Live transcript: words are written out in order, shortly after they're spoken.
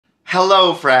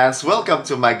Hello friends, welcome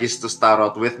to Magistus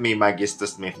Tarot with me,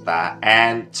 Magistus Miftah,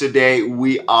 and today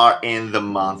we are in the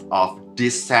month of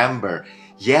December.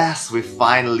 Yes, we're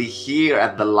finally here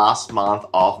at the last month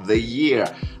of the year.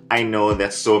 I know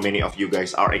that so many of you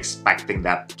guys are expecting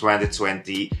that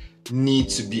 2020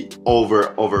 needs to be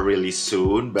over really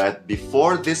soon, but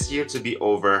before this year to be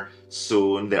over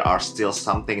soon, there are still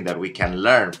something that we can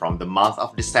learn from the month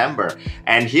of December.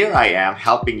 And here I am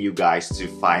helping you guys to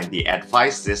find the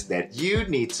advices that you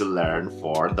need to learn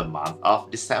for the month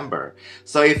of December.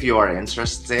 So if you are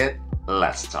interested,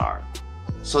 let's start.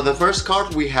 So the first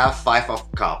card we have Five of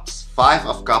Cups. Five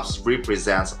of Cups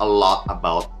represents a lot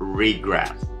about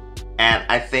regret. And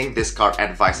I think this card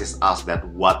advises us that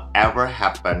whatever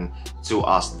happened to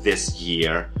us this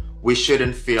year, we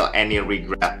shouldn't feel any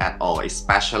regret at all,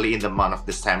 especially in the month of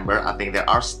December. I think there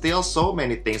are still so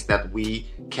many things that we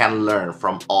can learn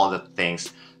from all the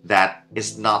things that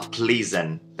is not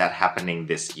pleasant that happening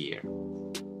this year.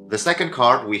 The second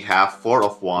card we have Four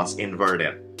of Wands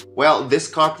inverted. Well, this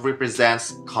card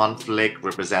represents conflict,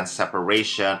 represents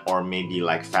separation, or maybe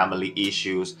like family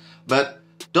issues, but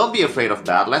don't be afraid of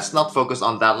that. Let's not focus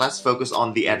on that. Let's focus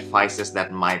on the advices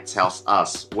that might tell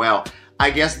us. Well, I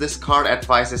guess this card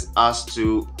advises us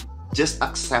to just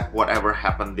accept whatever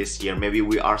happened this year. Maybe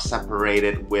we are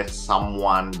separated with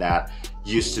someone that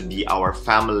used to be our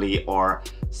family or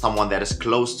someone that is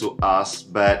close to us,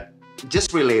 but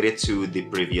just related to the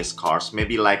previous cards.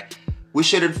 Maybe like we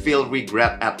shouldn't feel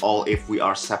regret at all if we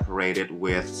are separated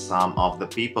with some of the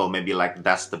people. Maybe like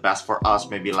that's the best for us.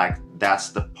 Maybe like that's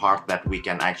the part that we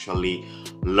can actually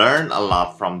learn a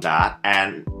lot from that.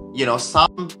 And you know,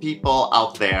 some people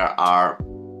out there are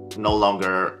no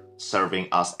longer serving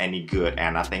us any good,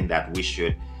 and I think that we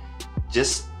should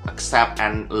just accept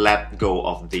and let go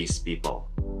of these people.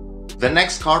 The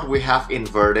next card we have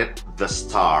inverted, the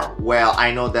Star. Well, I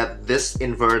know that this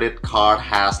inverted card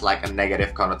has like a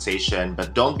negative connotation,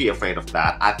 but don't be afraid of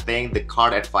that. I think the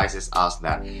card advises us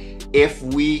that if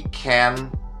we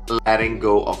can letting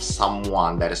go of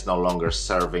someone that is no longer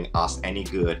serving us any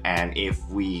good, and if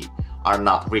we are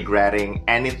not regretting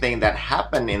anything that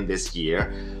happened in this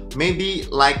year, maybe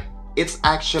like it's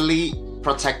actually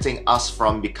protecting us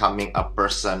from becoming a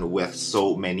person with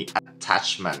so many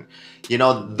attachment. You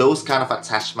know, those kind of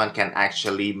attachment can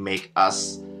actually make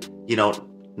us, you know,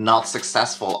 not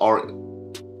successful, or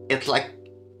it's like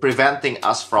preventing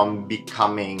us from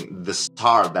becoming the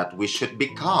star that we should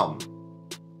become.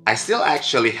 I still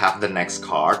actually have the next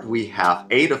card. We have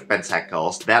Eight of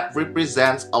Pentacles that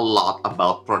represents a lot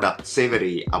about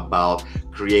productivity, about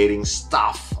creating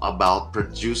stuff, about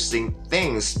producing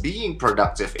things, being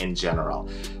productive in general.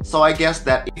 So I guess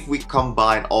that if we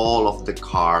combine all of the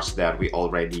cards that we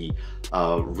already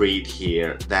read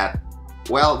here,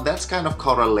 well, that's kind of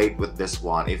correlate with this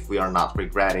one. If we are not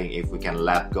regretting, if we can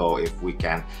let go, if we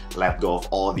can let go of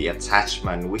all the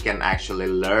attachment, we can actually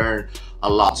learn a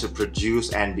lot to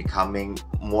produce and becoming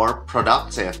more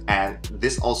productive. And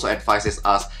this also advises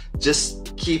us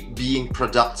just keep being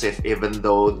productive, even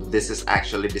though this is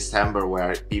actually December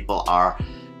where people are,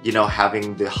 you know,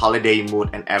 having the holiday mood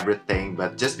and everything.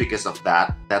 But just because of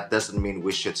that, that doesn't mean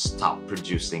we should stop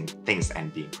producing things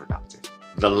and being productive.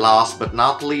 The last but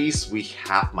not least, we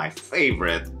have my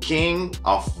favorite, King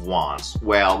of Wands.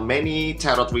 Well, many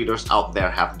tarot readers out there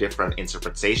have different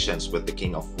interpretations with the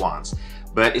King of Wands.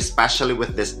 But especially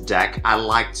with this deck, I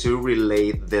like to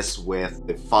relate this with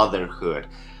the fatherhood.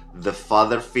 The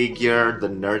father figure, the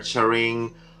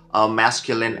nurturing,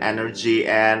 masculine energy.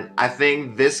 And I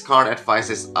think this card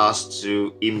advises us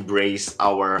to embrace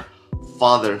our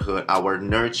fatherhood, our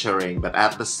nurturing, but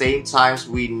at the same time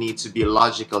we need to be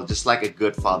logical, just like a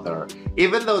good father.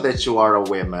 Even though that you are a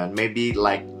woman, maybe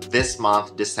like this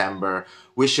month, December,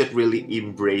 we should really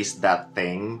embrace that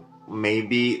thing.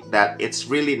 Maybe that it's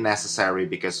really necessary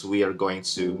because we are going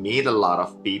to meet a lot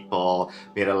of people,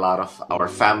 meet a lot of our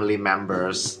family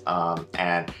members,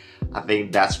 and I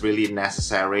think that's really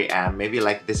necessary. And maybe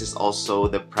like this is also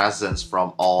the presence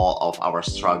from all of our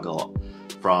struggle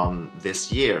from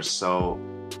this year. So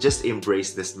just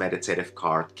embrace this meditative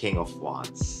card, King of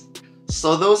Wands.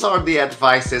 So those are the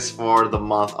advices for the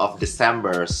month of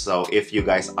December. So if you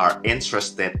guys are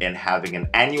interested in having an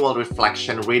annual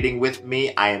reflection reading with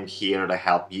me, I am here to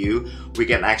help you. We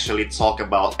can actually talk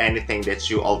about anything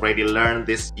that you already learned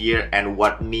this year and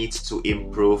what needs to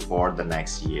improve for the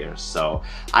next year. So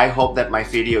I hope that my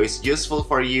video is useful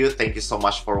for you. Thank you so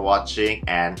much for watching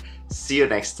and see you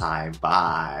next time.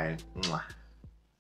 Bye. Mwah.